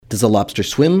Does a lobster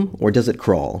swim, or does it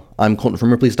crawl? I'm Colton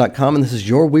from Ripley's.com, and this is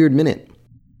your Weird Minute.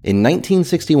 In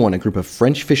 1961, a group of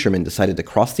French fishermen decided to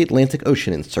cross the Atlantic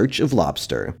Ocean in search of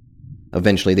lobster.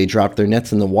 Eventually, they dropped their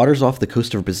nets in the waters off the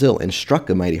coast of Brazil and struck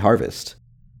a mighty harvest.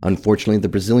 Unfortunately, the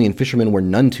Brazilian fishermen were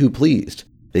none too pleased.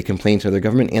 They complained to their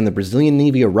government, and the Brazilian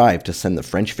Navy arrived to send the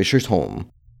French fishers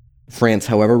home. France,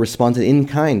 however, responded in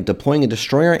kind, deploying a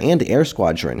destroyer and air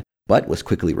squadron, but was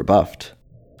quickly rebuffed.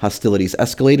 Hostilities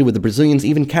escalated, with the Brazilians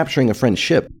even capturing a French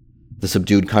ship. The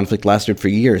subdued conflict lasted for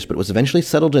years, but was eventually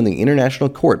settled in the international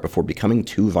court before becoming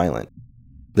too violent.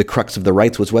 The crux of the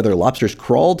rights was whether lobsters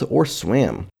crawled or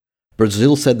swam.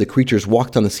 Brazil said the creatures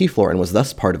walked on the seafloor and was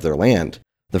thus part of their land.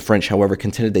 The French, however,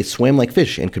 contended they swam like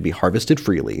fish and could be harvested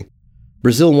freely.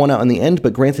 Brazil won out in the end,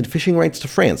 but granted fishing rights to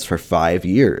France for 5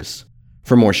 years.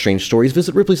 For more strange stories,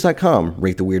 visit Ripley's.com,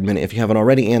 rate the Weird Minute if you haven't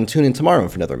already, and tune in tomorrow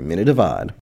for another Minute of Odd.